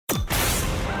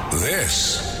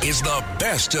This is the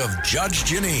best of Judge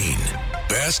Jeanine.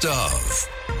 Best of.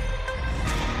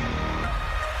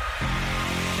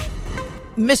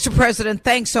 Mr. President,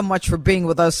 thanks so much for being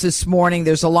with us this morning.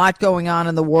 There's a lot going on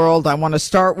in the world. I want to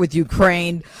start with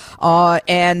Ukraine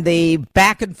and the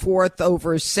back and forth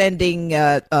over sending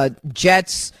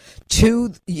jets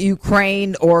to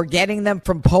Ukraine or getting them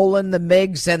from Poland, the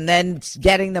MiGs, and then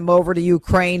getting them over to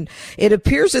Ukraine. It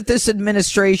appears that this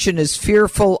administration is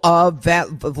fearful of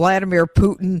Vladimir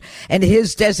Putin and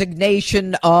his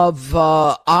designation of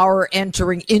our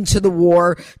entering into the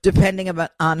war, depending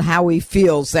on how he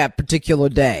feels that particular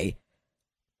day.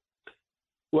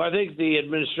 Well, I think the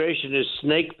administration is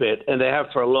snake bit, and they have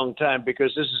for a long time,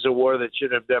 because this is a war that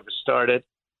should have never started.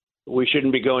 We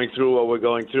shouldn't be going through what we're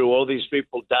going through. All these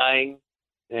people dying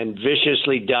and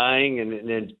viciously dying,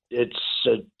 and it's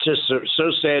just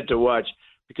so sad to watch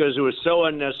because it was so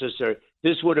unnecessary.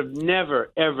 This would have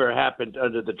never, ever happened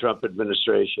under the Trump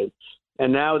administration.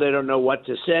 And now they don't know what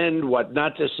to send, what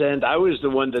not to send. I was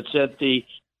the one that sent the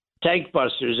tank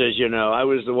busters, as you know. I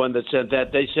was the one that sent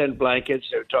that. They sent blankets.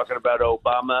 They were talking about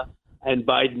Obama, and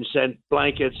Biden sent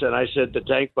blankets, and I sent the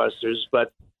tank busters.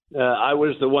 But I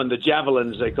was the one, the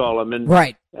javelins they call them, and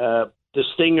right. The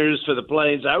stingers for the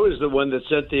planes. I was the one that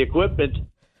sent the equipment,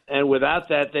 and without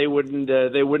that, they wouldn't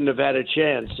have had a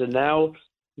chance. And now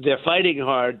they're fighting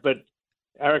hard, but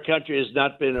our country has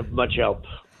not been of much help.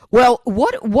 Well,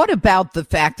 what about the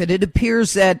fact that it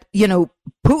appears that,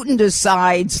 Putin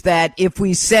decides that if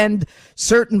we send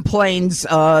certain planes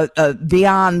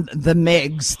beyond the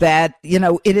MiGs, that,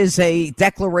 it is a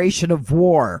declaration of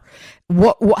war.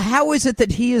 How is it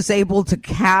that he is able to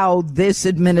cow this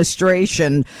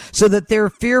administration so that they're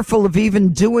fearful of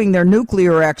even doing their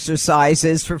nuclear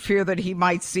exercises for fear that he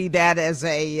might see that as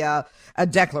a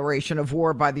declaration of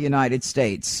war by the United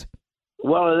States?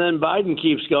 Well, and then Biden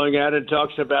keeps going out and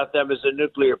talks about them as a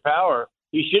nuclear power.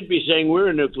 He should be saying we're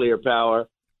a nuclear power,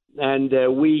 and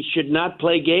we should not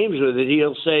play games with it.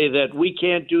 He'll say that we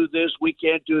can't do this, we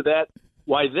can't do that.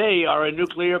 Why, they are a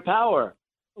nuclear power.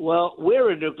 Well,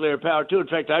 we're a nuclear power, too. In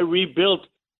fact, I rebuilt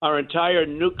our entire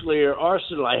nuclear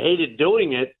arsenal. I hated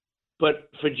doing it, but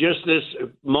for just this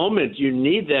moment, you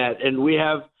need that. And we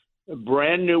have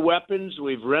brand new weapons.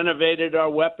 We've renovated our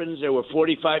weapons. They were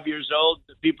 45 years old.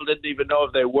 People didn't even know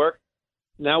if they worked.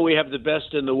 Now we have the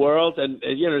best in the world, and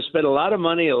spent a lot of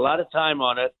money, a lot of time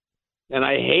on it. And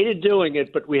I hated doing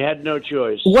it, but we had no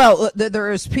choice. Well,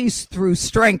 there is peace through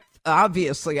strength,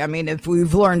 obviously. I mean, if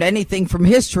we've learned anything from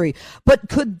history. But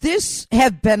could this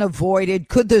have been avoided?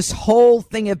 Could this whole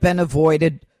thing have been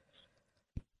avoided?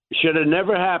 Should have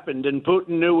never happened. And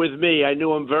Putin knew with me. I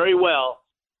knew him very well.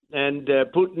 And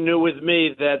Putin knew with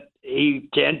me that he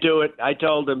can't do it. I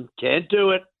told him, can't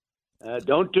do it.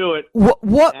 Don't do it.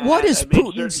 What is I made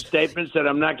Putin's certain statements that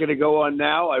I'm not going to go on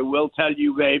now. I will tell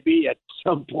you maybe at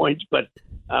some point, but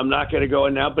I'm not going to go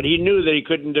on now. But he knew that he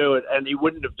couldn't do it, and he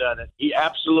wouldn't have done it. He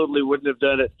absolutely wouldn't have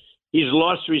done it. He's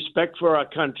lost respect for our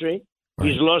country.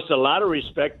 Right. He's lost a lot of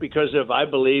respect because of, I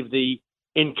believe, the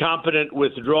incompetent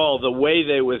withdrawal. The way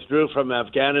they withdrew from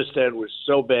Afghanistan was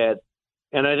so bad.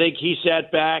 And I think he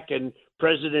sat back, and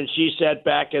President Xi sat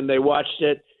back, and they watched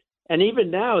it. And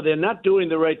even now, they're not doing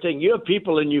the right thing. You have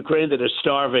people in Ukraine that are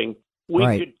starving. We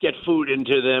could get food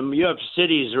into them. You have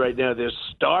cities right now, they're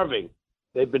starving.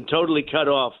 They've been totally cut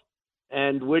off.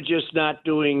 And we're just not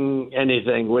doing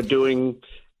anything. We're doing,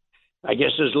 I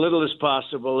guess, as little as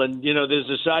possible. And, there's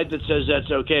a side that says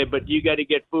that's okay, but you got to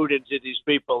get food into these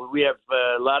people. We have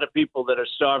a lot of people that are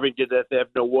starving to death. They have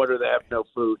no water. They have no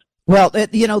food. Well,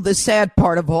 the sad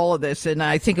part of all of this, and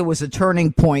I think it was a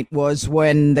turning point, was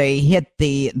when they hit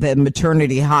the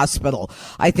maternity hospital.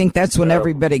 I think that's when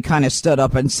everybody kind of stood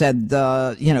up and said,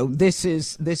 this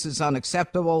is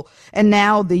unacceptable. And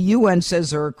now the UN says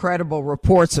there are credible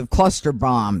reports of cluster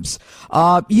bombs.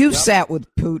 You've sat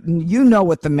with Putin. You know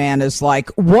what the man is like.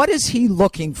 What is he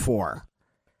looking for?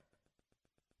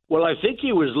 Well, I think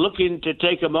he was looking to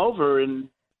take him over in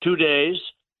 2 days,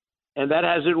 and that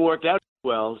hasn't worked out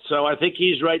well. So I think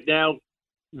he's right now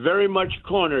very much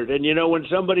cornered. And, when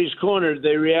somebody's cornered,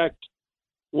 they react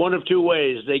one of two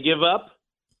ways. They give up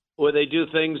or they do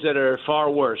things that are far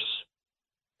worse.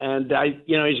 And,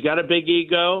 he's got a big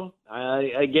ego.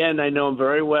 I know him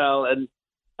very well. And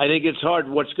I think it's hard.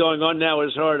 What's going on now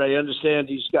is hard. I understand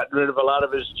he's gotten rid of a lot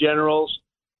of his generals.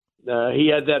 He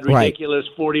had that ridiculous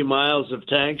 40 miles of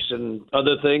tanks and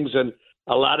other things. And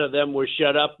a lot of them were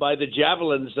shut up by the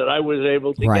javelins that I was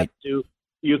able to get to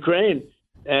Ukraine.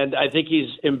 And I think he's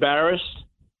embarrassed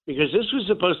because this was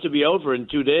supposed to be over in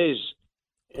 2 days.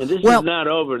 And this is not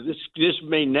over. This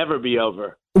may never be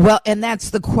over. Well, and that's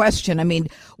the question. I mean,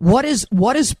 what is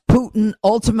Putin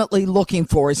ultimately looking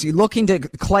for? Is he looking to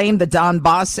claim the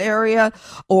Donbass area,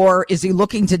 or is he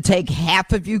looking to take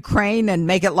half of Ukraine and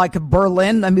make it like a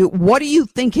Berlin? I mean, what do you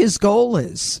think his goal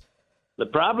is? The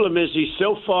problem is he's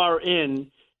so far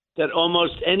in that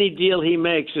almost any deal he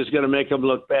makes is going to make him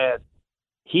look bad.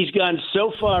 He's gone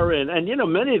so far in, and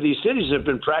many of these cities have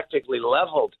been practically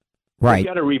leveled. Right. You've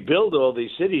got to rebuild all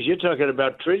these cities. You're talking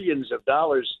about trillions of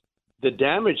dollars. The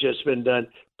damage has been done,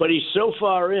 but he's so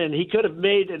far in. He could have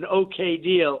made an okay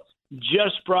deal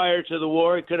just prior to the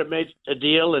war. He could have made a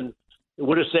deal and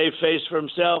would have saved face for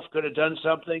himself, could have done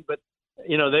something, but,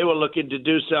 they were looking to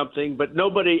do something, but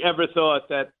nobody ever thought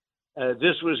that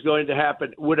this was going to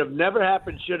happen. Would have never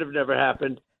happened, should have never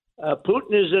happened.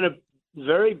 Putin is in a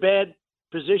very bad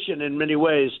position in many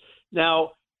ways.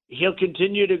 Now, he'll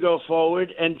continue to go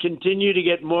forward and continue to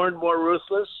get more and more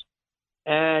ruthless.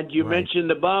 And you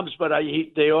mentioned the bombs, but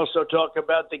they also talk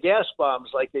about the gas bombs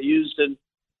like they used in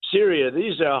Syria.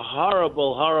 These are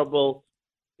horrible, horrible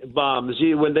bombs.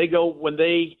 When they're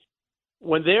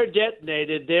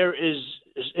detonated, they're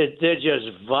just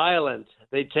violent.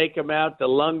 They take them out, the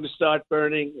lungs start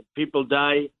burning, people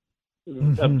die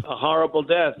a horrible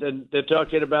death, and they're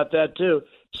talking about that too.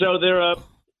 So there are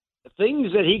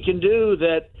things that he can do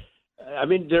that,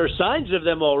 there are signs of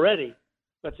them already.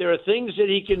 But there are things that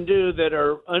he can do that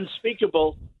are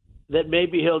unspeakable that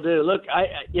maybe he'll do. Look,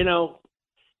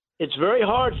 it's very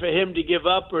hard for him to give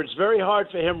up, or it's very hard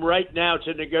for him right now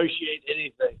to negotiate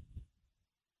anything.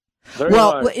 Very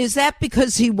hard. Is that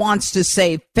because he wants to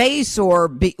save face, or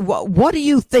what do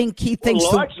you think he thinks?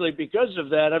 Well, largely because of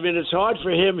that. It's hard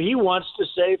for him. He wants to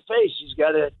save face. He's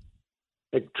got a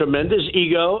tremendous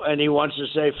ego, and he wants to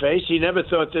save face. He never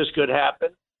thought this could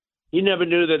happen. He never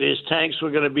knew that his tanks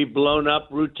were going to be blown up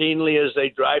routinely as they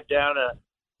drive down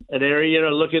an area.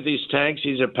 Look at these tanks.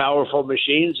 These are powerful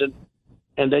machines.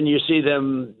 And then you see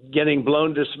them getting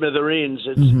blown to smithereens.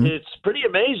 It's pretty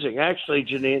amazing, actually,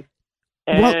 Jeanine.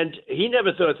 And he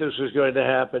never thought this was going to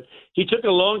happen. He took a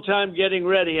long time getting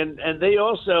ready, and they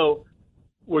also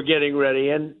were getting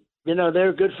ready. And,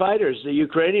 they're good fighters. The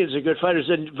Ukrainians are good fighters.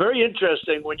 And very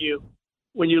interesting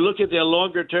when you look at their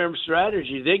longer-term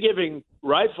strategy, they're giving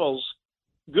rifles,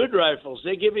 good rifles.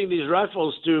 They're giving these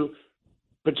rifles to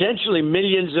potentially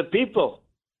millions of people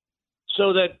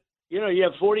so that, you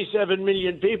have 47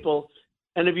 million people.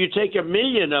 And if you take 1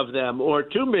 million of them or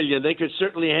 2 million, they could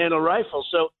certainly handle rifles.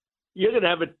 So you're going to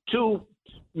have a 2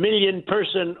 million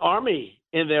person army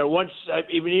in there once,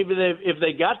 even if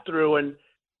they got through and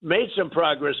made some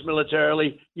progress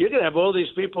militarily, you're going to have all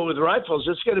these people with rifles.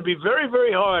 It's going to be very,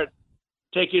 very hard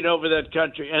taking over that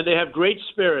country, and they have great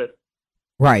spirit.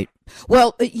 Right.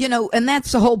 Well, and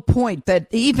that's the whole point, that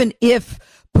even if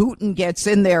Putin gets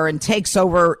in there and takes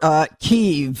over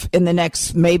Kyiv in the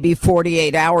next maybe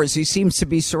 48 hours, he seems to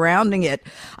be surrounding it.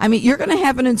 You're going to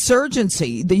have an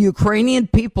insurgency. The Ukrainian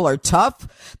people are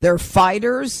tough. They're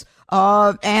fighters.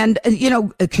 And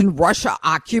can Russia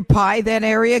occupy that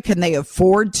area? Can they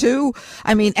afford to?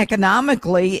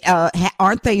 Economically,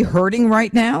 aren't they hurting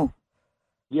right now?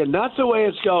 Yeah, not the way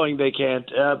it's going. They can't.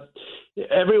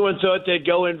 Everyone thought they'd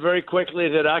go in very quickly,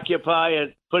 they'd occupy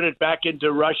and put it back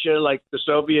into Russia like the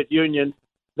Soviet Union.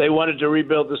 They wanted to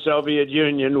rebuild the Soviet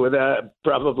Union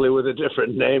probably with a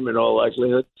different name in all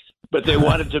likelihood. But they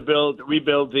wanted to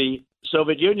rebuild the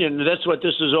Soviet Union. And that's what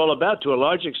this is all about to a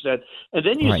large extent. And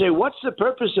then you say, what's the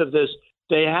purpose of this?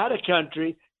 They had a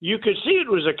country. You could see it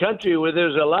was a country where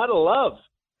there's a lot of love.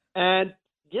 And,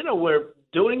 we're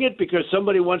doing it because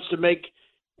somebody wants to make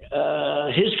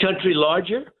his country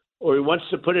larger, or he wants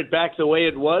to put it back the way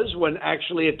it was when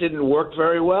actually it didn't work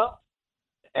very well.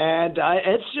 And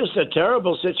it's just a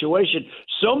terrible situation.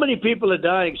 So many people are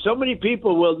dying. So many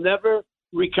people will never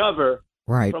recover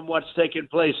from what's taken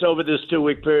place over this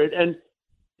 2-week period. And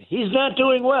he's not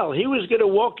doing well. He was going to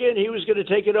walk in. He was going to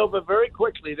take it over very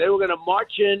quickly. They were going to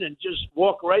march in and just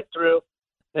walk right through.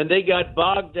 And they got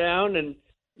bogged down. And,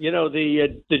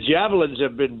 the javelins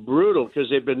have been brutal because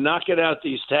they've been knocking out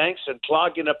these tanks and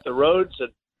clogging up the roads and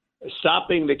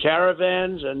stopping the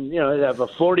caravans. And, they have a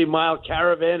 40-mile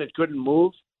caravan. It couldn't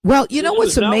move. Well,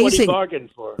 what's amazing, what he bargained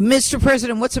for. Mr.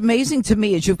 President, what's amazing to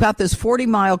me is you've got this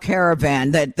 40-mile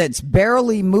caravan that's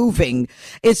barely moving.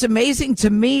 It's amazing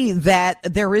to me that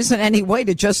there isn't any way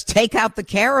to just take out the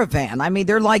caravan.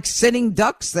 They're like sitting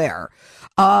ducks there.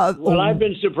 Well, I've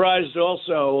been surprised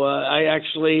also. I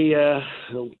actually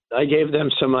I gave them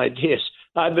some ideas.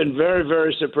 I've been very,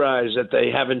 very surprised that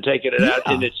they haven't taken it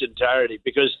out in its entirety,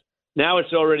 because now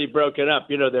it's already broken up.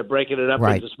 They're breaking it up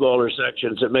into smaller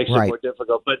sections. It makes it more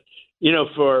difficult. But,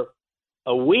 for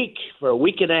a week, for a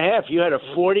week and a half, you had a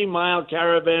 40-mile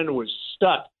caravan that was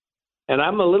stuck. And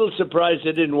I'm a little surprised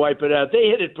they didn't wipe it out. They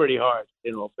hit it pretty hard,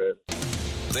 in all fairness.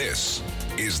 This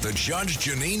is the Judge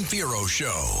Jeanine Pirro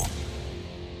Show.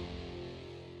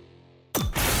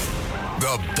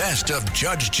 The best of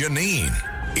Judge Jeanine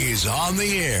is on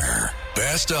the air.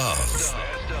 Best of.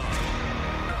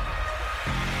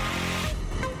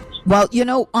 Well, you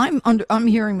know, I'm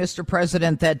hearing, Mr.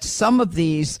 President, that some of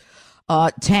these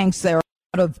tanks there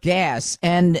out of gas,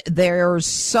 and there's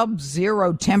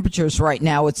sub-zero temperatures right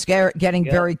now. It's getting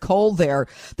very cold there.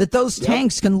 That those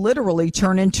tanks can literally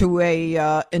turn into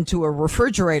a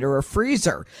refrigerator, a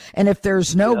freezer. And if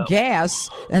there's no gas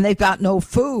and they've got no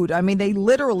food, I mean, they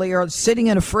literally are sitting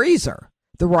in a freezer.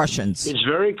 The Russians. It's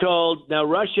very cold now.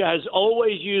 Russia has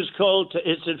always used cold to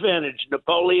its advantage.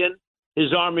 Napoleon,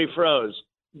 his army froze.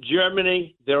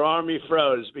 Germany, their army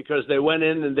froze because they went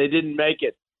in and they didn't make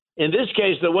it. In this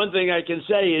case, the one thing I can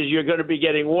say is you're going to be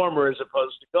getting warmer as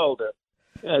opposed to colder.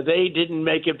 They didn't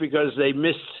make it because they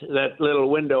missed that little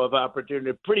window of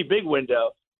opportunity, a pretty big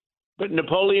window. But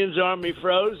Napoleon's army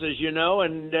froze, as you know,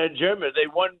 and Germany, they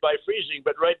won by freezing.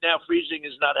 But right now, freezing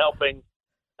is not helping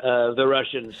the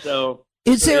Russians. So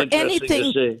is there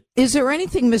anything,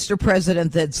 Mr.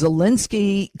 President, that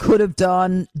Zelensky could have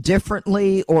done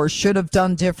differently or should have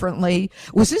done differently?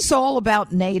 Was this all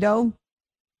about NATO?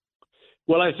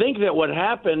 Well, I think that what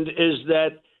happened is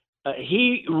that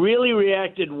he really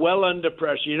reacted well under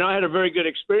pressure. You know, I had a very good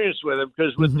experience with him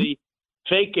because with the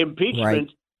fake impeachment,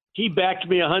 he backed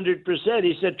me 100%.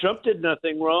 He said Trump did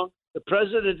nothing wrong. The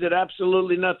president did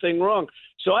absolutely nothing wrong.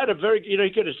 So I had a very, he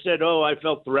could have said, I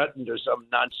felt threatened or some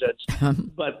nonsense.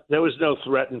 But there was no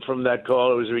threatened from that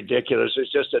call. It was ridiculous.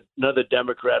 It's just another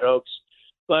Democrat hoax.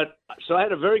 But so I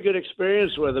had a very good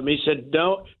experience with him. He said,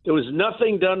 no, there was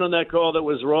nothing done on that call that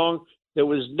was wrong. There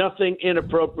was nothing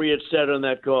inappropriate said on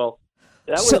that call.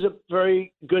 That was a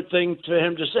very good thing for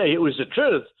him to say. It was the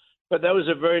truth, but that was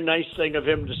a very nice thing of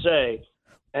him to say.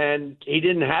 And he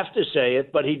didn't have to say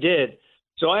it, but he did.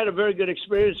 So I had a very good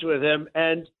experience with him,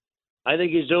 and I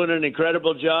think he's doing an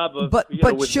incredible job of. But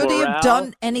should he have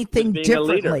done anything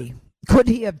differently? Could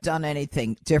he have done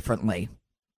anything differently?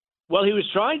 Well, he was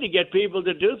trying to get people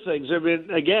to do things. I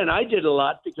mean, again, I did a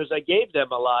lot because I gave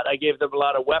them a lot. I gave them a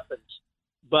lot of weapons.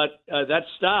 But that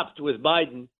stopped with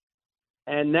Biden.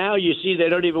 And now you see they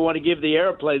don't even want to give the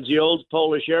airplanes, the old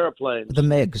Polish airplanes. The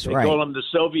MiGs, they call them the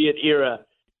Soviet-era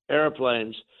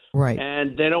airplanes. Right.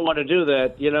 And they don't want to do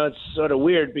that. You know, it's sort of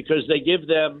weird because they give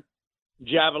them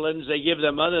javelins, they give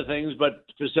them other things, but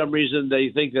for some reason they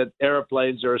think that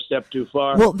airplanes are a step too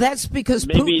far. Well, that's because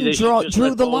Putin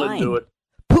drew the line.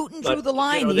 Putin drew the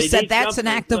line. He said that's an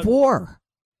act of war.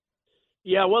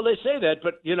 Yeah, well, they say that,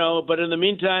 but in the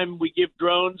meantime, we give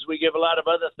drones, we give a lot of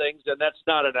other things, and that's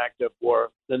not an act of war.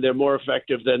 Then they're more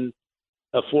effective than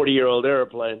a 40-year-old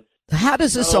airplane. How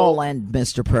does this all end,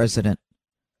 Mr. President?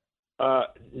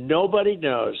 Nobody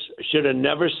knows. Should have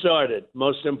never started,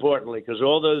 most importantly, because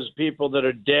all those people that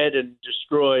are dead and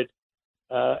destroyed,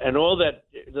 and all that,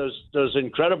 those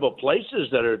incredible places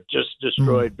that are just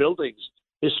destroyed, buildings,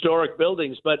 historic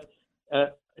buildings. But,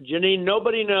 Jeanine,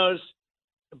 nobody knows.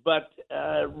 But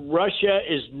Russia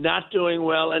is not doing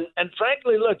well. And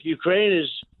frankly, look, Ukraine is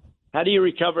 – how do you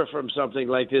recover from something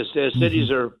like this? Their cities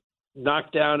are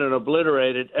knocked down and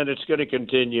obliterated, and it's going to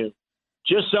continue.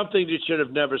 Just something that should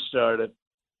have never started.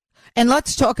 And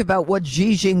let's talk about what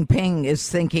Xi Jinping is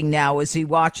thinking now as he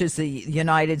watches the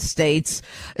United States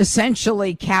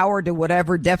essentially cower to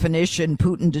whatever definition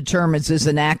Putin determines is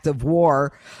an act of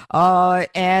war.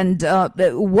 And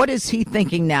what is he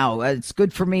thinking now? It's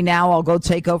good for me now. I'll go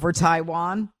take over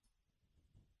Taiwan.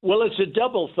 Well, it's a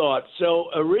double thought. So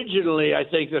originally, I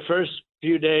think the first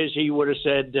few days he would have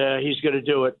said he's going to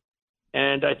do it.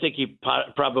 And I think he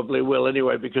probably will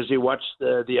anyway, because he watched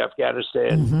the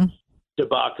Afghanistan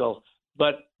debacle.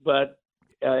 But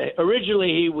originally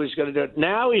he was going to do it.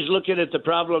 Now he's looking at the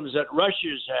problems that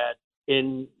Russia's had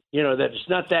in, that it's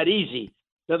not that easy.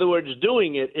 In other words,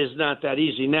 doing it is not that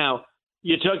easy. Now,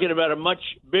 you're talking about a much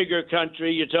bigger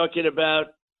country. You're talking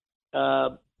about,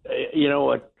 a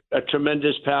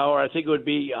tremendous power. I think it would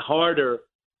be harder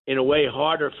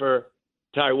for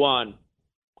Taiwan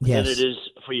than it is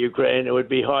for Ukraine. It would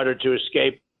be harder to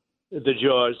escape the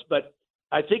jaws. But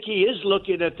I think he is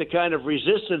looking at the kind of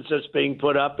resistance that's being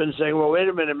put up and saying, well, wait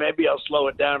a minute, maybe I'll slow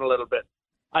it down a little bit.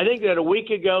 I think that a week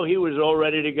ago he was all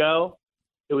ready to go.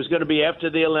 It was going to be after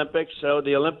the Olympics, so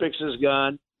the Olympics is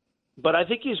gone. But I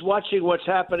think he's watching what's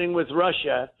happening with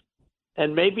Russia,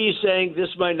 and maybe he's saying this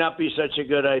might not be such a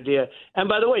good idea. And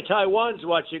by the way, Taiwan's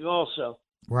watching also.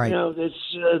 Right. You know,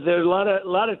 there's a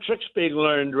lot of tricks being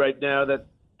learned right now that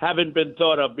haven't been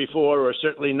thought of before, or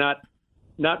certainly not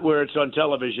where it's on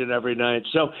television every night.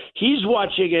 So he's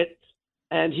watching it,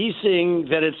 and he's seeing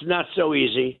that it's not so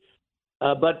easy.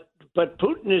 But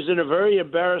Putin is in a very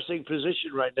embarrassing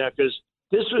position right now, because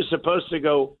this was supposed to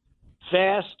go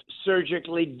fast,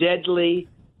 surgically, deadly,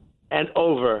 and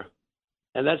over.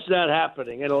 And that's not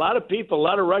happening. And a lot of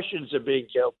Russians are being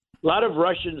killed. A lot of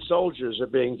Russian soldiers are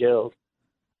being killed.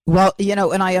 Well,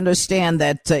 and I understand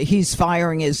that he's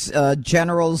firing his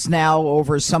generals now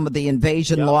over some of the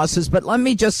invasion losses. But let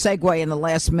me just segue in the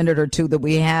last minute or two that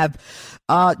we have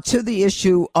to the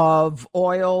issue of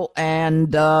oil.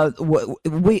 And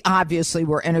we obviously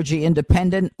were energy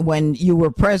independent when you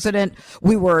were president.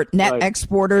 We were net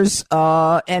exporters.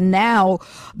 And now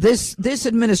this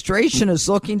administration is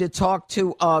looking to talk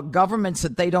to governments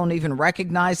that they don't even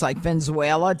recognize, like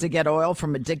Venezuela, to get oil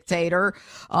from a dictator.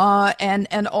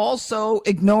 And also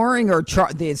ignoring the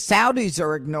Saudis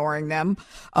are ignoring them.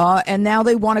 And now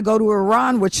they want to go to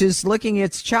Iran, which is licking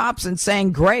its chops and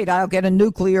saying, great, I'll get a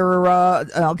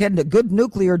good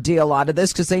nuclear deal out of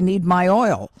this because they need my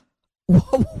oil.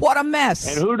 What a mess.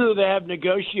 And who do they have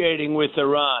negotiating with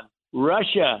Iran?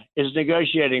 Russia is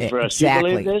negotiating for us.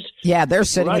 Exactly. You believe this? Yeah, they're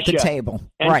sitting at the table.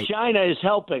 And China is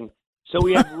helping. So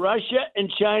we have Russia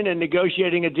and China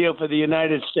negotiating a deal for the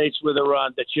United States with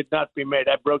Iran that should not be made.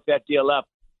 I broke that deal up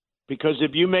because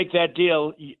if you make that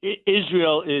deal,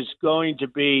 Israel is going to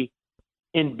be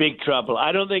in big trouble.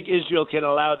 I don't think Israel can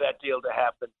allow that deal to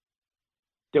happen.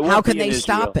 How can they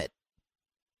stop it?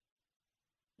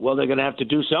 Well, they're going to have to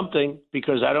do something,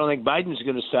 because I don't think Biden's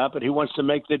going to stop it. He wants to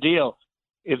make the deal.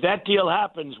 If that deal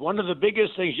happens, one of the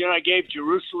biggest things, I gave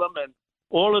Jerusalem and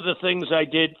all of the things I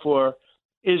did for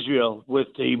Israel with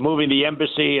the moving the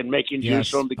embassy and making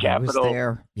Jerusalem the capital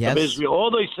of Israel. All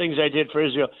those things I did for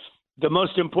Israel. The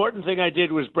most important thing I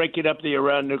did was breaking up the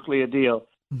Iran nuclear deal.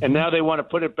 Mm-hmm. And now they want to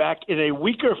put it back in a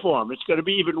weaker form. It's going to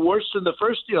be even worse than the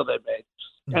first deal they made.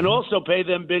 Mm-hmm. And also pay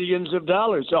them billions of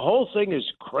dollars. The whole thing is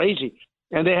crazy.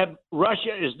 And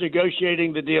Russia is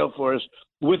negotiating the deal for us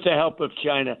with the help of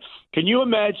China. Can you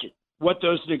imagine what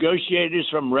those negotiators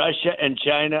from Russia and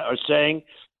China are saying?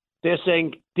 They're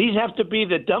saying, these have to be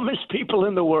the dumbest people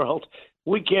in the world.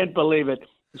 We can't believe it.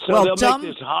 So they'll make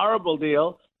this horrible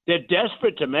deal. They're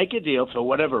desperate to make a deal for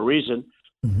whatever reason.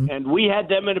 Mm-hmm. And we had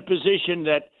them in a position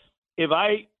that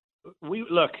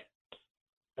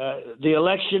the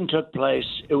election took place.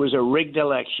 It was a rigged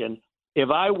election. If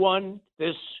I won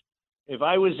this, if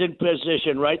I was in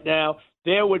position right now,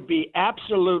 there would be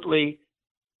absolutely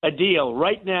a deal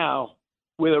right now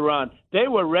with Iran. They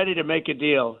were ready to make a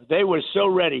deal. They were so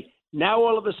ready. Now,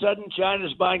 all of a sudden,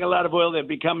 China's buying a lot of oil. They're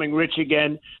becoming rich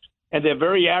again, and they're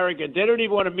very arrogant. They don't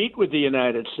even want to meet with the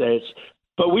United States.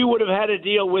 But we would have had a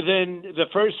deal within the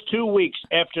first 2 weeks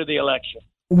after the election.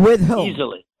 With whom?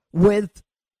 Easily.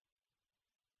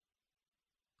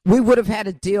 We would have had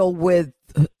a deal with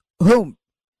whom?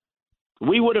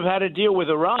 We would have had a deal with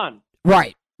Iran.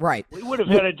 Right. We would have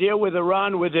had a deal with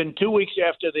Iran within 2 weeks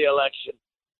after the election.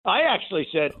 I actually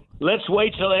said, let's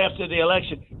wait till after the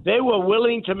election. They were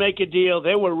willing to make a deal.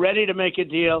 They were ready to make a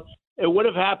deal. It would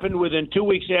have happened within 2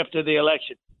 weeks after the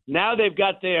election. Now they've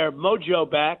got their mojo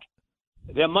back.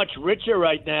 They're much richer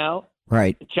right now.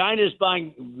 Right. China's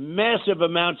buying massive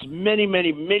amounts, many,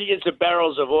 many millions of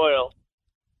barrels of oil.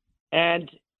 And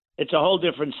it's a whole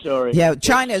different story. Yeah,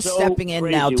 China is stepping in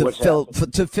now to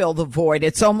fill the void.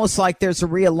 It's almost like there's a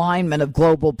realignment of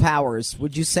global powers.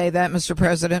 Would you say that, Mr.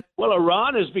 President? Well,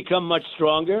 Iran has become much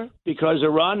stronger because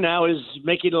Iran now is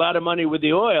making a lot of money with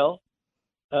the oil.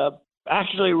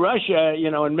 Actually, Russia,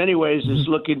 in many ways is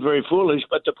looking very foolish,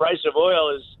 but the price of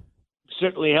oil is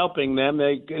certainly helping them.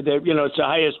 It's the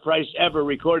highest price ever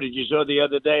recorded. You saw the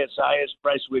other day, it's the highest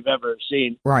price we've ever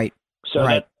seen. Right. So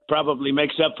that probably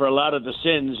makes up for a lot of the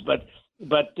sins, but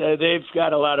they've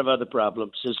got a lot of other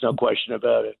problems. There's no question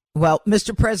about it. Well,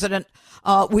 Mr. President,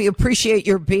 we appreciate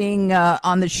your being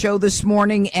on the show this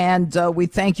morning, and we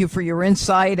thank you for your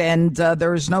insight. And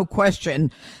there is no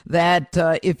question that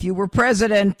if you were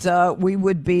president, we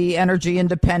would be energy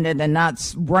independent and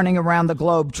not running around the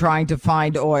globe trying to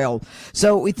find oil.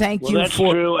 So we thank you. That's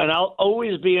true, and I'll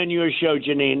always be on your show,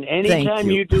 Jeanine. Anytime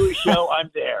you do a show,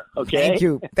 I'm there. Okay.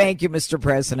 Thank you, Mr.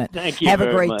 President. Thank you. Have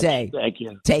a great much. day. Thank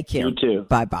you. Take care. You too.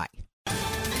 Bye-bye.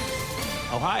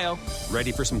 Ohio,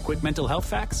 ready for some quick mental health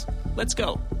facts? Let's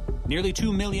go. Nearly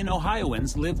 2 million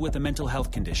Ohioans live with a mental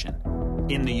health condition.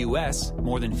 In the U.S.,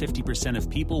 more than 50% of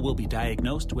people will be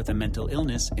diagnosed with a mental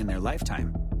illness in their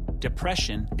lifetime.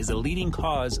 Depression is a leading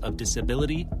cause of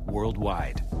disability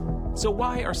worldwide. So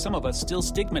why are some of us still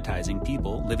stigmatizing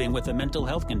people living with a mental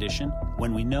health condition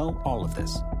when we know all of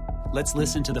this? Let's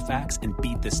listen to the facts and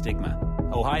beat the stigma.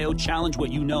 Ohio, challenge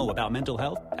what you know about mental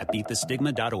health at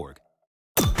beatthestigma.org.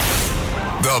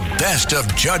 The best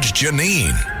of Judge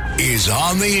Jeanine is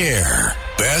on the air.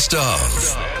 Best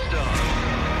of.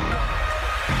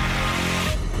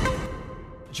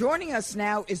 Joining us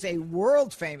now is a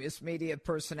world-famous media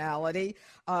personality,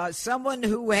 someone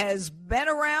who has been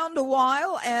around a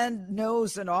while and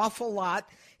knows an awful lot.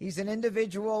 He's an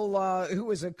individual who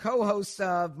was a co-host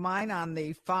of mine on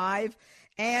the Five,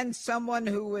 and someone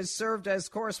who has served as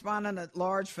correspondent at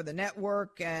large for the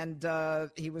network, and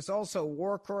he was also a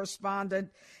war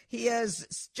correspondent. He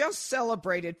has just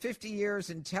celebrated 50 years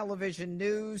in television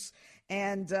news,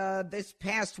 and this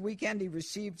past weekend he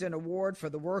received an award for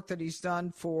the work that he's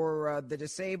done for the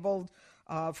disabled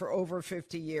for over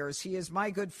 50 years. He is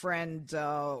my good friend,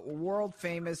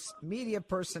 world-famous media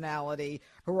personality,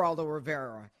 Geraldo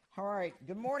Rivera. All right.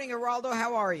 Good morning, Geraldo.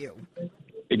 How are you?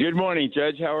 Good morning,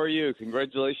 Judge. How are you?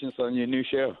 Congratulations on your new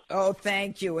show. Oh,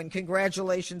 thank you, and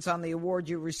congratulations on the award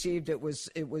you received. It was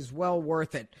well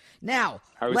worth it. Now,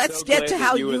 let's get to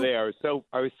how you were there.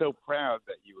 I was so proud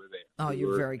that you were there. Oh,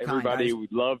 you're very kind. Everybody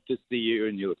would love to see you,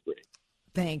 and you look great.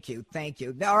 Thank you.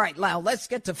 All right, now let's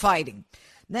get to fighting.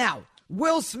 Now,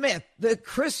 Will Smith, the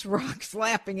Chris Rock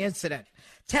slapping incident.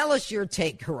 Tell us your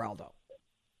take, Geraldo.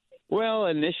 Well,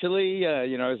 initially,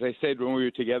 as I said when we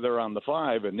were together on the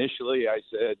Five, initially I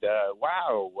said,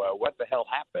 wow, what the hell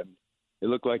happened? It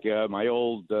looked like my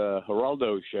old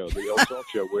Geraldo show, the old talk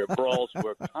show where brawls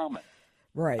were common.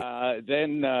 Right.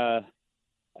 Then I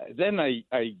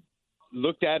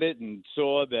looked at it and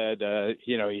saw that,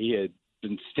 he had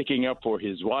been sticking up for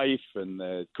his wife,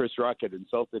 and Chris Rock had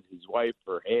insulted his wife,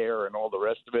 her hair, and all the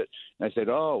rest of it. And I said,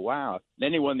 oh, wow.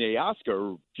 Then he won the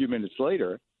Oscar a few minutes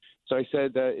later. So I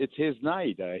said, it's his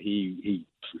night. He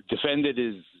defended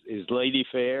his lady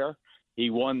fair. He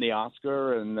won the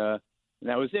Oscar, and that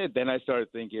was it. Then I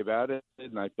started thinking about it,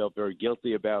 and I felt very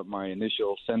guilty about my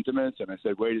initial sentiments. And I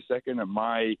said, wait a second, am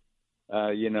I,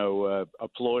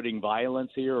 applauding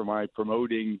violence here? Am I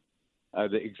promoting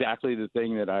exactly the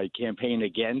thing that I campaign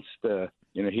against?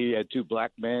 He had two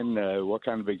black men. What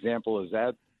kind of example is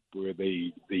that, where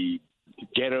the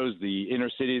ghettos, the inner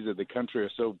cities of the country are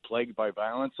so plagued by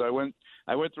violence? So I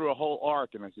went through a whole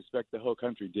arc, and I suspect the whole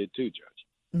country did too, Judge.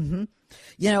 Mm-hmm.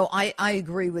 I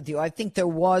agree with you. I think there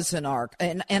was an arc,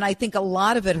 and I think a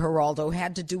lot of it, Geraldo,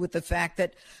 had to do with the fact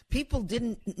that people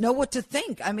didn't know what to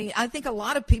think. I mean, I think a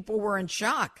lot of people were in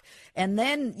shock. And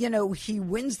then, he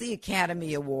wins the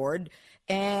Academy Award,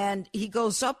 and he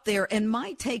goes up there. And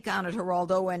my take on it,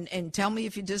 Geraldo, and tell me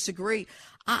if you disagree,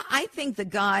 I think the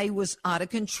guy was out of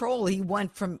control. He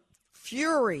went from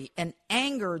fury and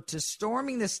anger to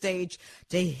storming the stage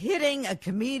to hitting a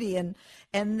comedian,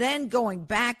 and then going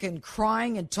back and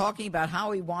crying and talking about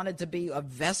how he wanted to be a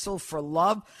vessel for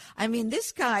love. I mean,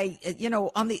 this guy,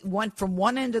 went from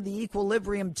one end of the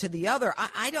equilibrium to the other.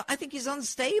 I think he's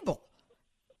unstable.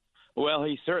 Well,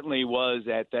 he certainly was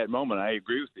at that moment. I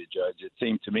agree with you, Judge. It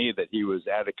seemed to me that he was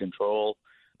out of control,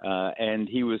 and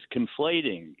he was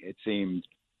conflating, it seemed,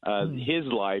 his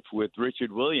life with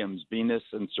Richard Williams, Venus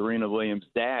and Serena Williams'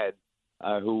 dad,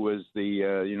 who was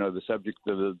the subject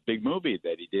of the big movie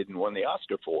that he did and won the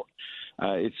Oscar for.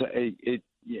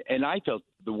 And I felt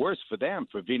the worst for them,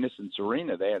 for Venus and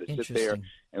Serena. They had to sit there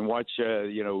and watch,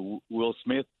 Will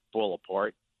Smith fall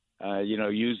apart,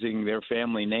 using their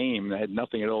family name that had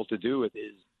nothing at all to do with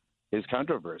his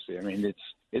controversy. I mean,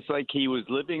 it's like he was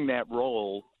living that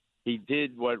role. He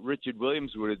did what Richard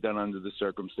Williams would have done under the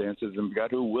circumstances and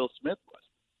got who Will Smith was.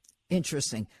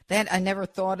 Interesting. That I never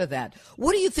thought of that.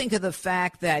 What do you think of the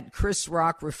fact that Chris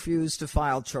Rock refused to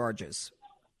file charges?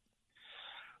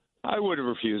 I would have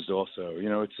refused also.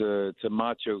 It's a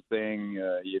macho thing.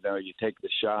 You take the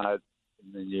shot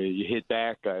and then you hit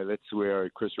back. That's where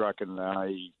Chris Rock and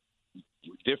I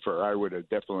differ. I would have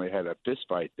definitely had a fist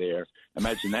fight there.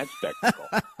 Imagine that spectacle.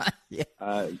 Yeah.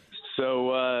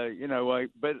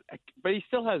 But he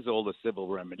still has all the civil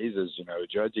remedies, as you know,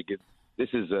 Judge. This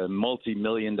is a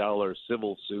multi-million-dollar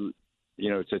civil suit.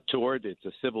 It's a tort. It's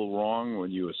a civil wrong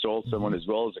when you assault someone as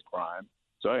well as a crime.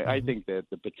 So I think that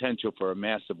the potential for a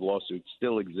massive lawsuit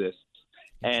still exists.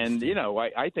 And,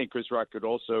 I think Chris Rock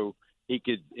he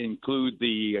could include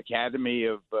the Academy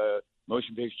of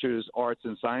Motion Pictures, Arts,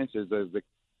 and Sciences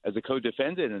as a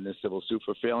co-defendant in this civil suit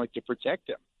for failing to protect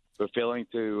him, for failing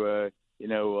to,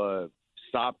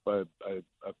 stop a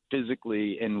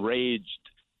physically enraged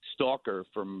stalker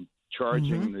from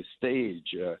charging the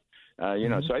stage.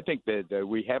 So I think that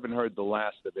we haven't heard the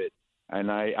last of it.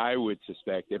 And I would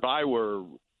suspect if I were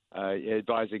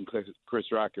advising Chris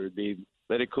Rock, it would be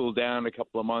let it cool down a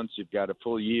couple of months. You've got a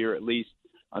full year at least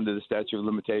under the statute of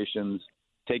limitations.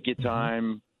 Take your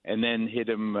time and then hit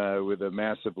him with a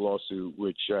massive lawsuit,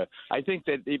 which I think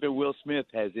that even Will Smith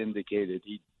has indicated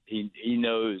he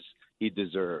knows he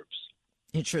deserves.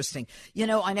 Interesting.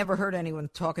 I never heard anyone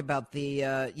talk about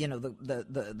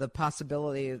the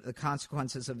possibility of the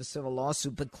consequences of a civil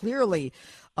lawsuit, but clearly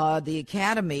the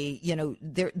Academy,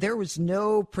 there was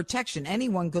no protection.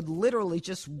 Anyone could literally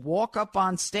just walk up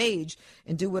on stage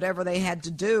and do whatever they had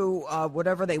to do,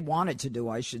 whatever they wanted to do,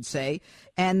 I should say.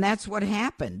 And that's what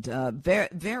happened. Very,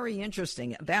 very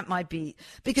interesting. That might be,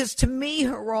 because to me,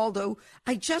 Geraldo,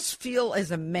 I just feel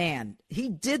as a man, he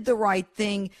did the right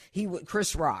thing.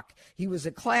 Chris Rock, he was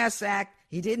a class act.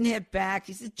 He didn't hit back.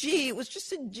 He said, it was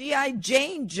just a G.I.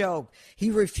 Jane joke.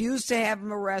 He refused to have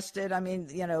him arrested. I mean,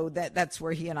 that's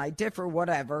where he and I differ,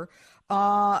 whatever.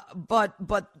 But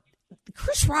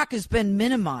Chris Rock has been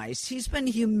minimized. He's been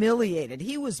humiliated.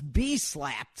 He was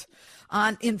bee-slapped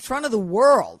in front of the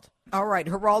world. All right,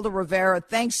 Geraldo Rivera,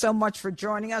 thanks so much for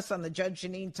joining us on the Judge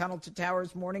Jeanine Tunnel to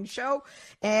Towers morning show.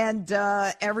 And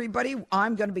everybody,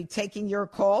 I'm going to be taking your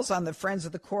calls on the Friends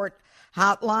of the Court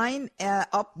hotline.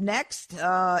 Up next,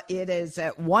 it is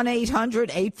at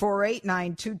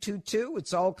 1-800-848-9222.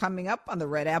 It's all coming up on the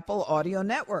Red Apple Audio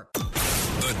Network.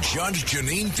 The Judge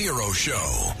Jeanine Theroux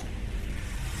Show.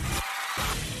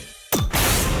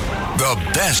 The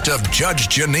best of Judge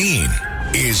Jeanine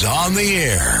is on the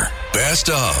air. Best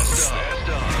of.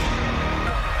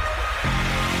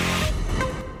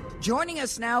 Joining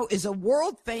us now is a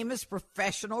world-famous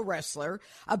professional wrestler,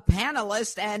 a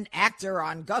panelist and actor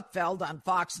on Gutfeld on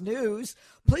Fox News.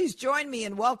 Please join me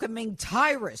in welcoming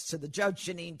Tyrus to the Judge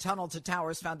Jeanine Tunnel to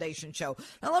Towers Foundation show.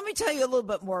 Now, let me tell you a little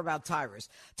bit more about Tyrus.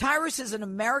 Tyrus is an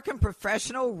American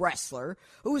professional wrestler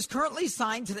who is currently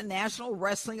signed to the National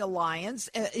Wrestling Alliance.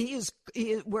 He is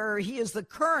the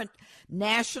current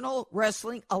National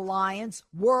Wrestling Alliance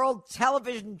World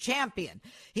Television Champion.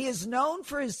 He is known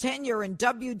for his tenure in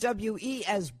WWE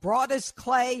as Brodus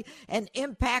Clay and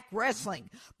Impact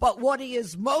Wrestling. But what he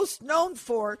is most known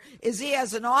for is he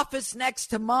has an office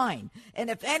next to mine. And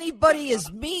if anybody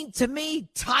is mean to me,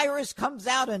 Tyrus comes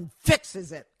out and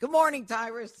fixes it. Good morning,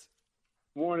 Tyrus.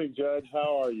 Morning, Judge.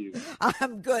 How are you?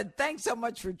 I'm good. Thanks so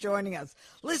much for joining us.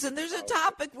 Listen, there's a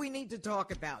topic we need to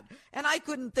talk about, and I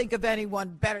couldn't think of anyone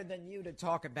better than you to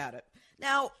talk about it.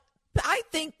 Now, I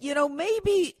think,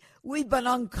 maybe we've been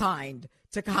unkind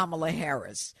to Kamala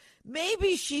Harris.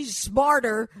 Maybe she's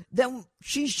smarter than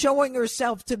she's showing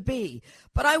herself to be.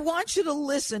 But I want you to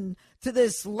listen to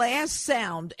this last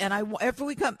sound, and after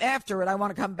we come after it, I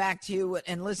want to come back to you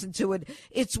and listen to it.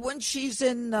 It's when she's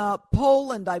in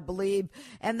Poland, I believe,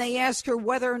 and they ask her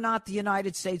whether or not the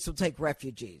United States will take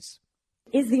refugees.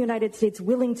 Is the United States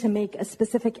willing to make a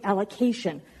specific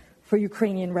allocation for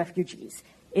Ukrainian refugees?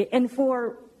 And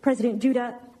for President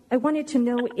Duda, I wanted to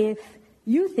know if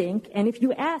you think, and if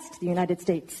you asked the United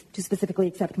States to specifically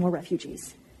accept more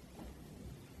refugees.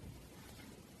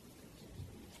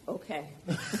 Okay.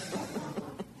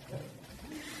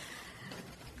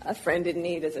 A friend in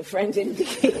need is a friend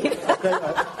indeed. Okay,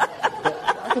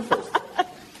 I can first.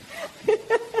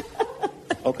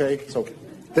 Okay, so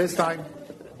this time.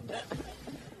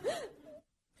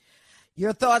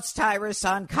 Your thoughts, Tyrus,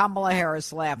 on Kamala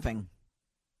Harris laughing?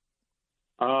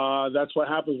 That's what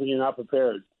happens when you're not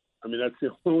prepared. I mean, that's the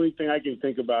only thing I can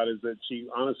think about is that she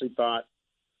honestly thought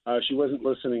she wasn't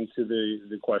listening to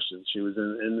the questions. She was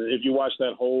and if you watch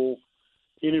that whole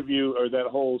interview or that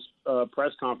whole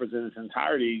press conference in its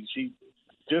entirety, she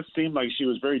just seemed like she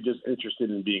was very disinterested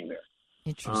in being there.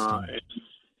 Interesting.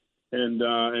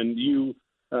 And you,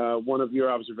 one of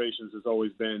your observations has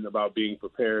always been about being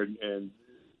prepared and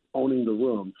owning the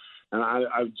room.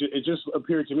 And it just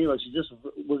appeared to me like she just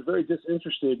was very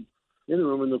disinterested in the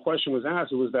room. And the question was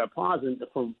asked, it was that pause, and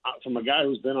from a guy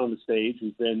who's been on the stage,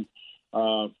 who's been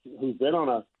on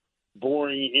a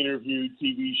boring interview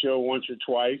TV show once or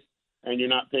twice, and you're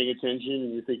not paying attention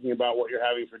and you're thinking about what you're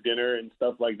having for dinner and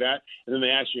stuff like that. And then they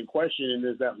ask you a question and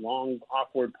there's that long,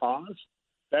 awkward pause.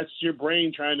 That's your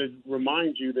brain trying to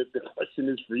remind you that the question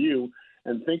is for you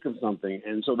and think of something.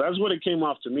 And so that's what it came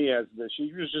off to me as, that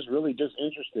she was just really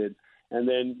disinterested. And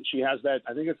then she has that,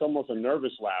 I think it's almost a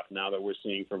nervous laugh now that we're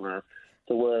seeing from her,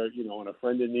 to where, when a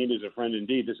friend in need is a friend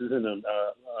indeed. This isn't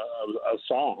a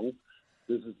song.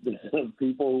 This is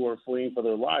people who are fleeing for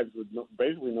their lives with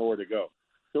basically nowhere to go.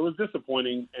 So it was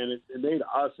disappointing, and it made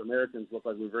us Americans look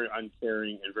like we're very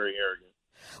uncaring and very arrogant.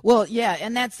 Well, yeah,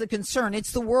 and that's the concern.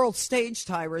 It's the world stage,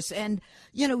 Tyrus. And,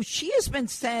 she has been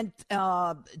sent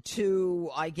to,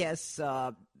 I guess,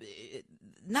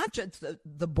 not just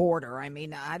the border. I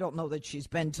mean, I don't know that she's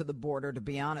been to the border, to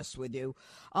be honest with you.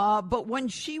 But when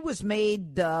she was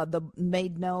made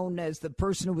known as the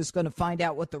person who was going to find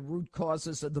out what the root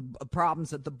causes of the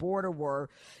problems at the border were,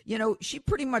 she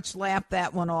pretty much laughed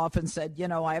that one off and said,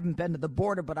 I haven't been to the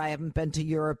border, but I haven't been to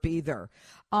Europe either.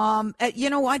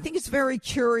 I think it's very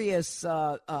curious,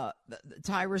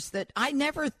 Tyrus, that I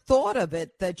never thought of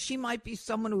it, that she might be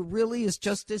someone who really is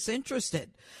just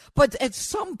disinterested. But at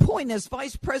some point, as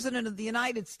Vice President of the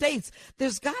United States,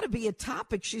 there's got to be a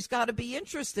topic she's got to be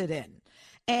interested in.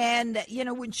 And,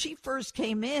 when she first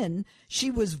came in,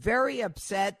 she was very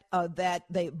upset that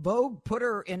Vogue put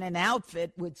her in an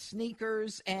outfit with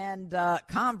sneakers and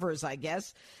Converse, I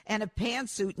guess, and a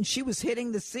pantsuit, and she was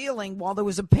hitting the ceiling while there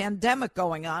was a pandemic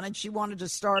going on, and she wanted to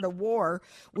start a war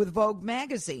with Vogue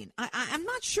magazine. I'm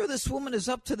not sure this woman is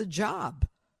up to the job.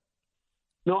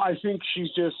 No, I think she's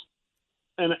just,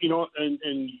 and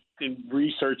in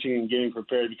researching and getting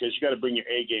prepared, because you got to bring your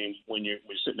A game when you're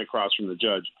sitting across from the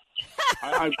judge.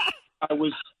 I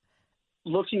was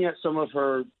looking at some of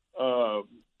her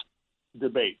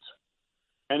debates,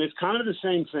 and it's kind of the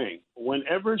same thing.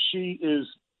 Whenever she is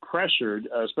pressured,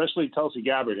 especially Tulsi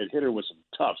Gabbard had hit her with some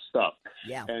tough stuff.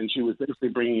 Yeah. And she was basically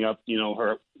bringing up,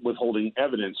 her withholding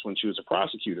evidence when she was a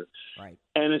prosecutor. Right.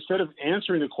 And instead of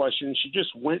answering the question, she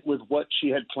just went with what she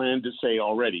had planned to say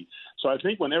already. So I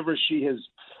think whenever she is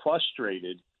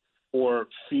frustrated or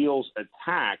feels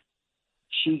attacked,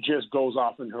 she just goes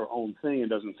off in her own thing and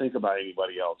doesn't think about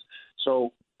anybody else.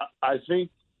 So I think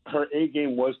her A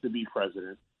game was to be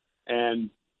president.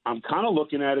 And I'm kind of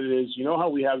looking at it as, how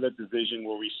we have that division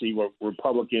where we see where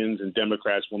Republicans and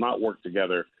Democrats will not work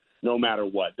together no matter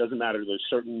what. Doesn't matter. There's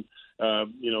certain,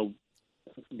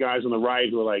 guys on the right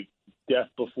who are like death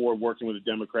before working with a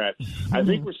Democrat. I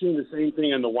think we're seeing the same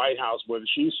thing in the White House, where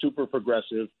she's super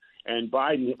progressive and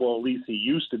Biden, well, at least he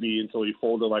used to be until he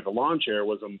folded like a lawn chair,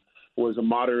 was a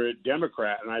moderate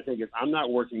Democrat. And I think if I'm not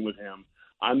working with him,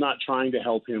 I'm not trying to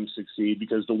help him succeed,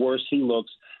 because the worse he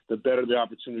looks, the better the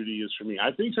opportunity is for me.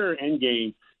 I think her end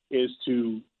game is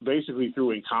to basically,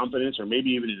 through incompetence or maybe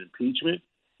even an impeachment,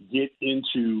 get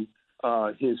into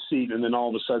his seat. And then all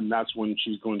of a sudden, that's when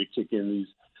she's going to kick in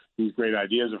these great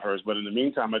ideas of hers. But in the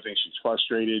meantime, I think she's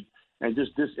frustrated and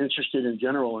just disinterested in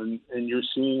general. And you're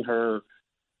seeing her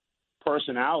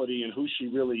personality and who she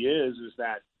really is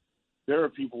that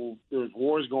there's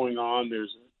wars going on.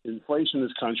 There's inflation in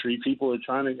this country. People are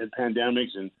trying to get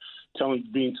pandemics and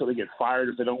being told they get fired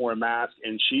if they don't wear a mask.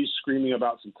 And she's screaming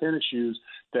about some tennis shoes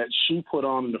that she put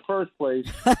on in the first place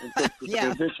and took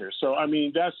the picture. So, I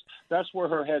mean, that's where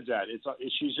her head's at.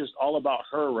 She's just all about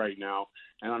her right now.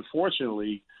 And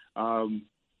unfortunately,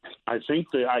 I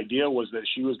think the idea was that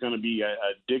she was going to be a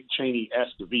Dick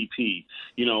Cheney-esque VP,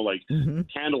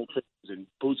 candle pictures and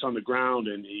boots on the ground.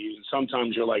 And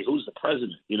sometimes you're like, who's the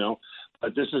president,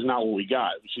 But this is not what we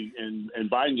got. And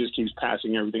Biden just keeps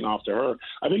passing everything off to her.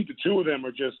 I think the two of them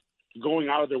are just going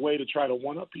out of their way to try to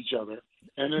one-up each other,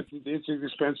 and it's at the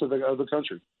expense of the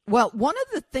country. Well, one of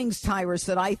the things, Tyrus,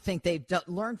 that I think they've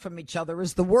learned from each other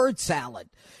is the word salad.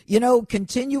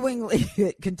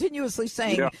 Continuously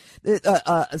saying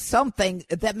something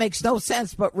that makes no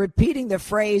sense, but repeating the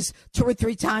phrase 2 or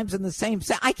 3 times in the same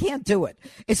sentence. I can't do it.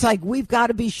 It's like we've got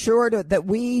to be sure that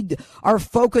we are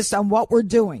focused on what we're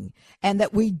doing and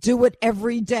that we do it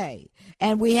every day.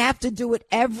 And we have to do it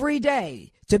every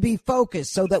day to be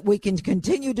focused so that we can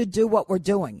continue to do what we're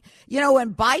doing.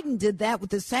 And Biden did that with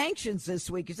the sanctions this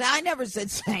week. He said, I never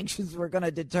said sanctions were going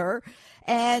to deter.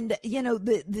 And,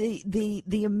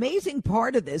 the amazing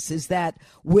part of this is that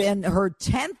when her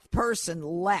 10th person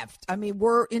left, I mean,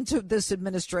 we're into this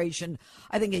administration,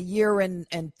 I think, a year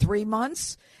and 3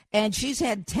 months, and she's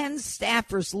had 10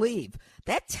 staffers leave.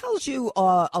 That tells you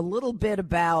a little bit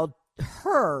about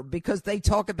her, because they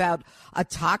talk about a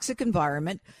toxic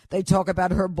environment. They talk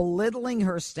about her belittling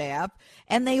her staff,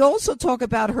 and they also talk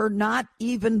about her not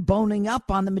even boning up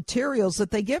on the materials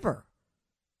that they give her.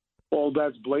 Well,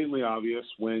 that's blatantly obvious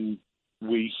when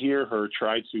we hear her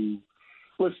try to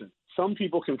listen. Some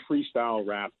people can freestyle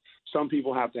rap. Some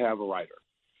people have to have a writer.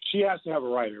 She has to have a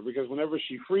writer, because whenever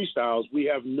she freestyles, we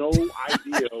have no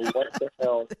idea what the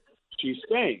hell she's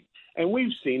saying. And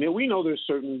we've seen it. We know there's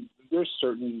certain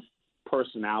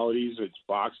personalities or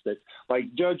spots that, like,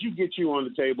 Judge, you get you on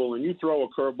the table and you throw a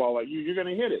curveball at you're going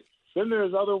to hit it. Then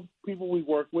there's other people we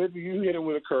work with. You hit them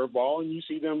with a curveball and you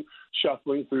see them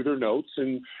shuffling through their notes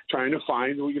and trying to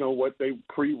find, what they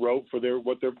pre-wrote for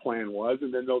what their plan was.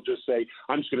 And then they'll just say,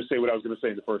 I'm just going to say what I was going to say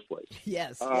in the first place.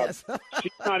 Yes.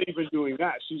 She's not even doing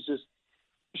that.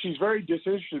 She's very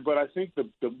disinterested. But I think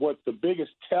what the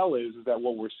biggest tell is that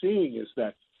what we're seeing is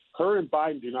that her and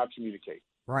Biden do not communicate.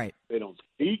 Right. They don't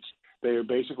speak. They are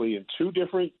basically in two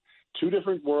different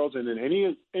worlds, and then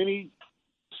any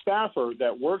staffer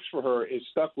that works for her is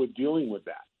stuck with dealing with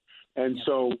that. And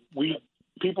so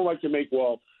people like to make,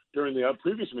 well, during the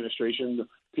previous administration,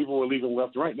 people were leaving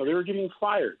left and right. No, they were getting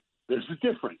fired. There's a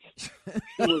difference.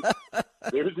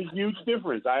 There's a huge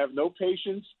difference. I have no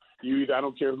patience. I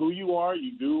don't care who you are.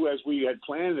 You do as we had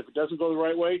planned. If it doesn't go the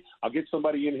right way, I'll get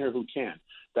somebody in here who can.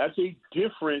 That's a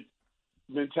different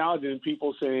mentality than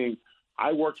people saying,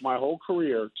 I worked my whole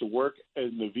career to work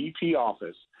in the VP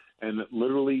office, and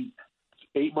literally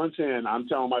 8 months in, I'm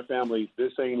telling my family,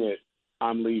 this ain't it.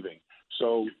 I'm leaving.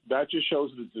 So that just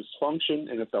shows the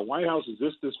dysfunction. And if the White House is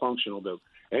this dysfunctional, that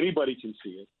anybody can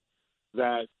see it,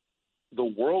 that the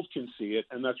world can see it,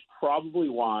 and that's probably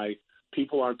why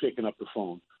people aren't picking up the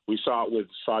phone. We saw it with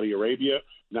Saudi Arabia.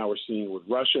 Now we're seeing it with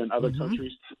Russia and other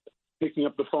countries picking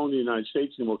up the phone in the United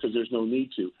States anymore because there's no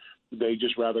need to. They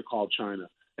just rather call China.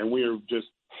 And we are just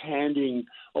handing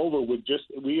over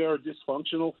we are a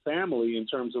dysfunctional family in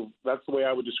terms of, that's the way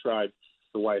I would describe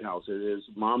the White House. It is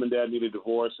mom and dad need a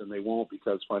divorce, and they won't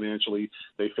because financially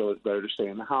they feel it's better to stay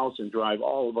in the house and drive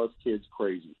all of us kids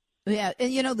crazy. Yeah,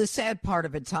 and the sad part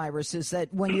of it, Tyrus, is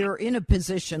that when you're in a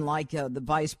position like the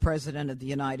vice president of the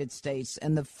United States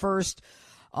and the first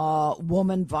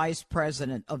woman vice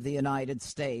president of the United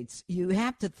States, you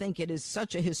have to think it is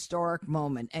such a historic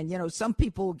moment. And, some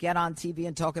people get on TV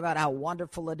and talk about how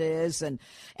wonderful it is and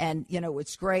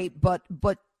it's great, but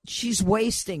she's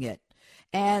wasting it.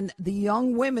 And the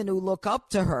young women who look up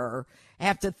to her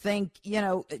have to think,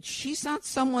 she's not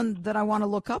someone that I want to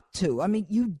look up to. I mean,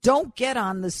 you don't get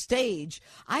on the stage.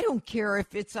 I don't care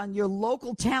if it's on your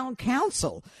local town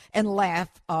council and laugh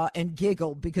and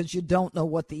giggle because you don't know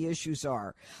what the issues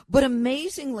are. But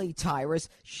amazingly, Tyrus,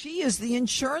 she is the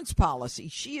insurance policy.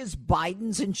 She is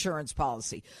Biden's insurance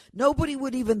policy. Nobody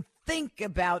would even think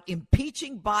about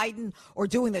impeaching Biden or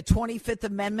doing the 25th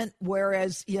Amendment,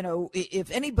 whereas,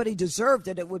 if anybody deserved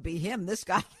it, it would be him. This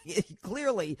guy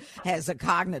clearly has a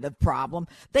cognitive problem.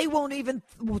 They won't even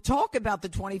talk about the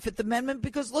 25th Amendment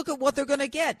because look at what they're going to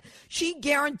get. She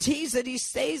guarantees that he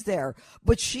stays there,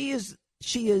 but she is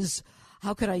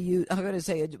how could I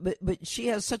say it? But she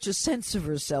has such a sense of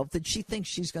herself that she thinks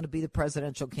she's going to be the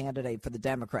presidential candidate for the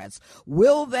Democrats.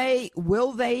 Will they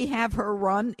have her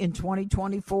run in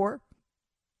 2024?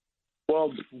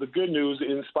 Well, the good news,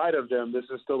 in spite of them, this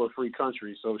is still a free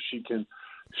country, so she can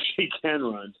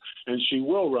run, and she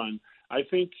will run. I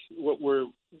think what we're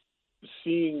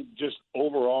seeing just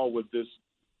overall with this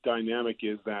dynamic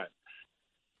is that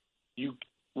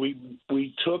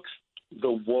we took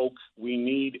the woke, we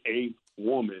need a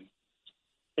woman,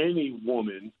 any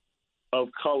woman of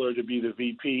color to be the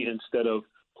VP instead of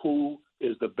who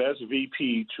is the best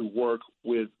VP to work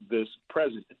with this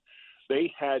president.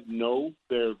 They had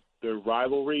their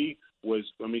rivalry was,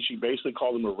 she basically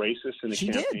called him a racist in the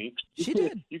campaign. She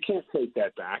did. You can't take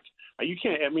that back. You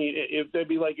can't. If they'd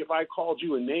be like, if I called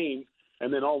you a name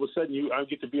and then all of a sudden I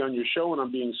get to be on your show and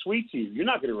I'm being sweet to you, you're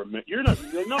not going to remember. You're not.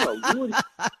 No.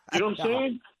 You know what I'm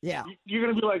saying? Yeah. You're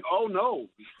going to be like, oh no,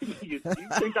 you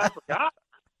think I forgot?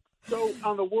 So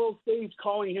on the world stage,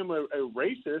 calling him a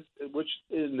racist, which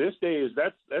in this day is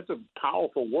that's a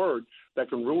powerful word that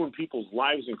can ruin people's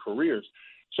lives and careers.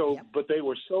 So, but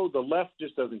the left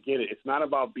just doesn't get it. It's not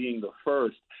about being the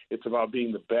first. It's about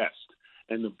being the best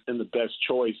and the best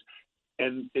choice.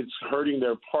 And it's hurting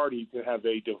their party to have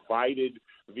a divided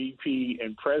VP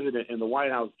and president in the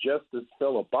White House just to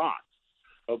fill a box,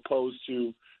 opposed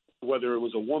to whether it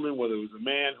was a woman, whether it was a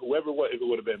man, whoever, if it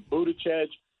would have been Buttigieg,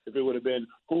 if it would have been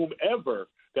whomever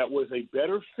that was a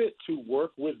better fit to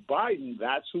work with Biden,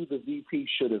 that's who the VP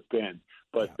should have been.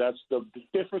 But that's the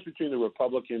difference between the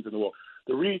Republicans and the woke.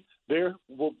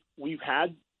 We've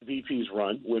had VPs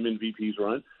run, women VPs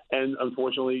run, and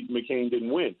unfortunately McCain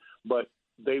didn't win. But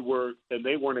they weren't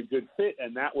a good fit,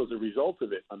 and that was a result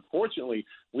of it. Unfortunately,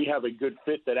 we have a good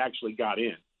fit that actually got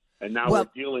in, and now we're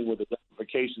dealing with the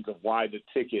ramifications of why the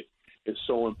ticket is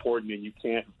so important, and you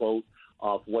can't vote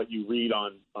off what you read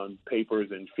on papers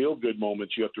and feel-good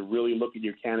moments. You have to really look at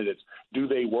your candidates. Do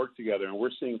they work together? And we're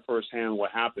seeing firsthand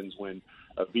what happens when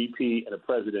a VP and a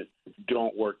president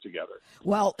don't work together.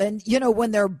 Well, and, when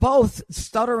they're both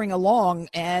stuttering along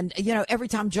and, every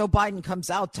time Joe Biden comes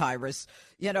out, Tyrus,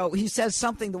 he says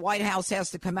something, the White House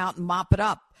has to come out and mop it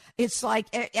up. It's like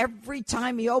every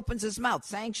time he opens his mouth,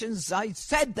 sanctions, I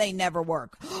said they never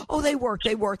work. Oh, they work.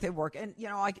 And,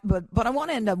 but I want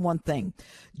to end on one thing.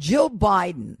 Jill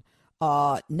Biden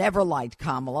never liked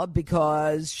Kamala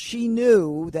because she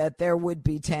knew that there would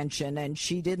be tension, and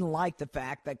she didn't like the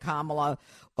fact that Kamala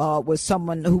was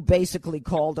someone who basically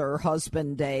called her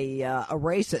husband a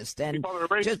racist. And he called her a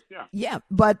racist, yeah,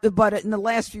 but in the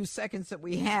last few seconds that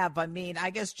we have, I mean,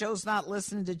 I guess Joe's not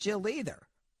listening to Jill either.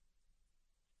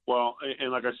 Well,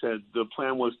 and like I said, the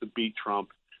plan was to beat Trump,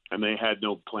 and they had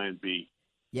no plan B.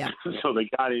 Yeah. So they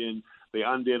got in, they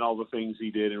undid all the things he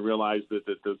did, and realized that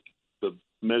the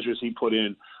measures he put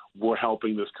in were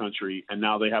helping this country, and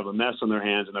now they have a mess on their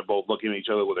hands, and they're both looking at each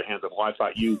other with their hands up. Well, I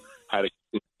thought you had a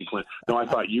plan. No, I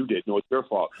thought you did. No, it's your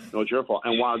fault. No, it's your fault.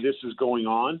 And while this is going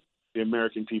on, the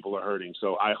American people are hurting.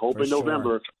 So I hope in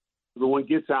November everyone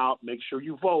gets out. Make sure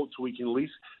you vote so we can at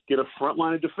least get a front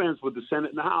line of defense with the Senate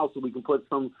and the House, so we can put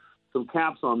some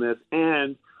caps on this,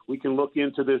 and we can look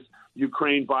into this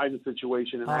Ukraine-Biden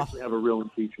situation and actually have a real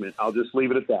impeachment. I'll just leave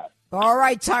it at that. All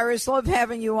right, Tyrus, love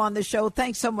having you on the show.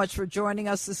 Thanks so much for joining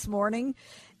us this morning.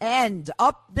 And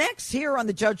up next here on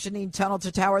the Judge Jeanine Tunnel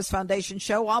to Towers Foundation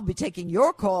show, I'll be taking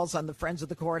your calls on the Friends of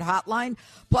the Court hotline.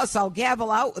 Plus, I'll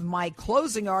gavel out with my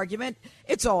closing argument.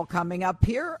 It's all coming up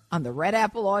here on the Red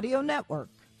Apple Audio Network.